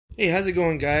Hey, how's it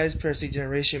going, guys? Parasite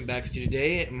Generation back with you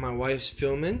today. My wife's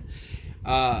filming.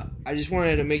 I just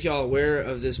wanted to make y'all aware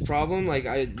of this problem. Like,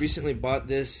 I recently bought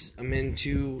this Min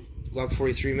 2 Glock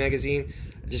 43 magazine.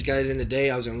 I just got it in today.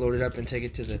 I was going to load it up and take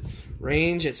it to the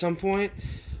range at some point.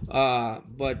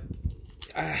 But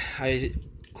I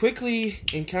quickly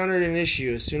encountered an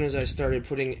issue as soon as I started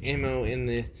putting ammo in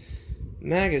the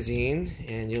magazine.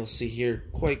 And you'll see here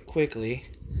quite quickly.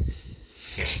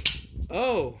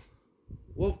 Oh!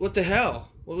 What the hell?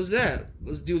 What was that?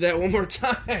 Let's do that one more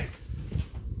time.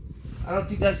 I don't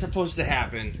think that's supposed to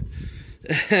happen.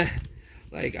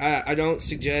 Like, I don't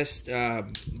suggest... I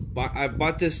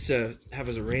bought this to have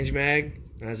as a range mag,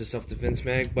 not as a self-defense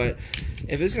mag, but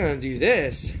if it's going to do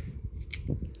this,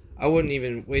 I wouldn't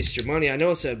even waste your money. I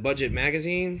know it's a budget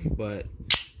magazine, but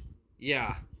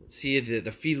yeah. See,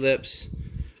 the feed lips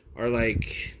are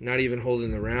like not even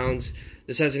holding the rounds.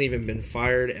 This hasn't even been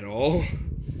fired at all.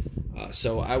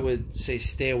 So I would say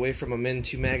stay away from Min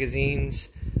 2 magazines,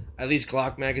 at least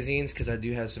Glock magazines, because I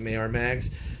do have some AR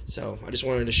mags. So I just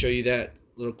wanted to show you that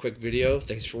little quick video.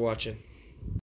 Thanks for watching.